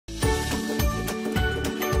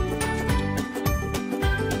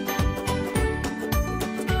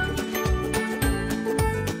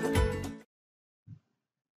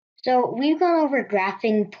So we've gone over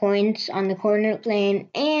graphing points on the coordinate plane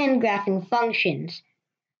and graphing functions.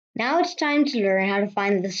 Now it's time to learn how to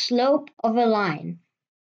find the slope of a line.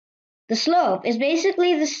 The slope is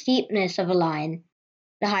basically the steepness of a line.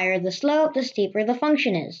 The higher the slope, the steeper the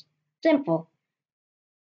function is. Simple.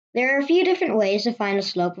 There are a few different ways to find the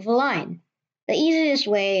slope of a line. The easiest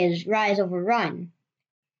way is rise over run.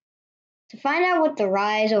 To find out what the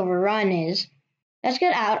rise over run is, let's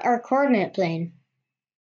get out our coordinate plane.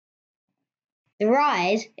 The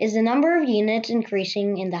rise is the number of units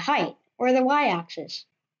increasing in the height, or the y-axis.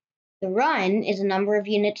 The run is the number of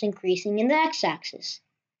units increasing in the x-axis.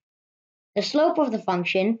 The slope of the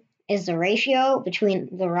function is the ratio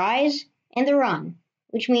between the rise and the run,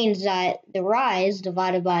 which means that the rise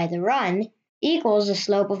divided by the run equals the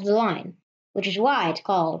slope of the line, which is why it's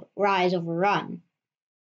called rise over run.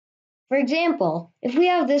 For example, if we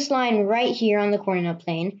have this line right here on the coordinate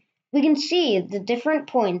plane, we can see the different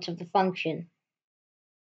points of the function.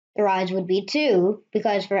 The rise would be 2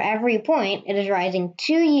 because for every point it is rising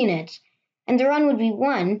 2 units, and the run would be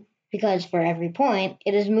 1 because for every point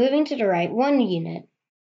it is moving to the right 1 unit.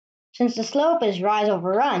 Since the slope is rise over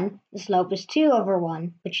run, the slope is 2 over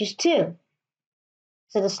 1, which is 2.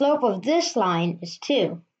 So the slope of this line is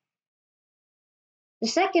 2. The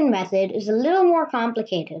second method is a little more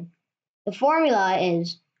complicated. The formula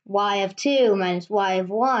is y of 2 minus y of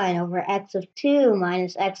 1 over x of 2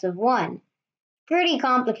 minus x of 1. Pretty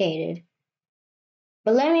complicated,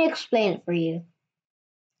 but let me explain it for you.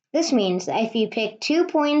 This means that if you pick 2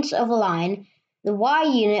 points of a line, the y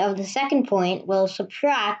unit of the second point will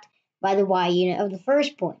subtract by the y unit of the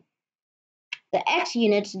first point. The x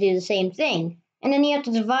units do the same thing, and then you have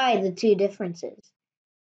to divide the two differences.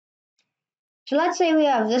 So let's say we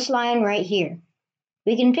have this line right here.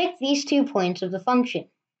 We can pick these 2 points of the function.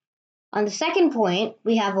 On the second point,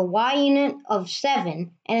 we have a y unit of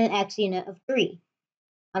 7 and an x unit of 3.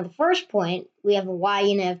 On the first point, we have a y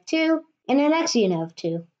unit of 2 and an x unit of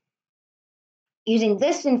 2. Using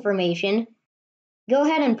this information, go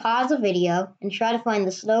ahead and pause the video and try to find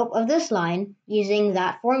the slope of this line using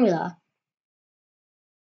that formula.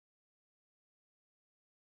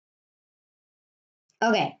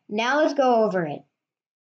 Okay, now let's go over it.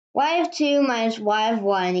 Y of 2 minus y of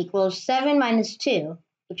 1 equals 7 minus 2,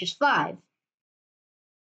 which is 5.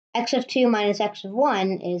 X of 2 minus x of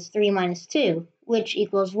 1 is 3 minus 2, which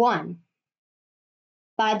equals 1.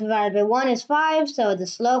 5 divided by 1 is 5, so the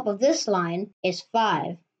slope of this line is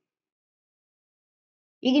 5.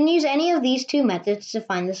 You can use any of these two methods to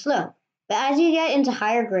find the slope, but as you get into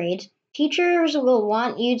higher grades, teachers will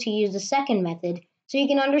want you to use the second method so you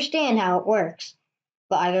can understand how it works.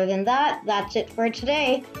 But other than that, that's it for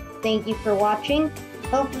today. Thank you for watching.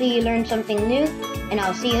 Hopefully you learned something new, and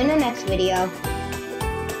I'll see you in the next video.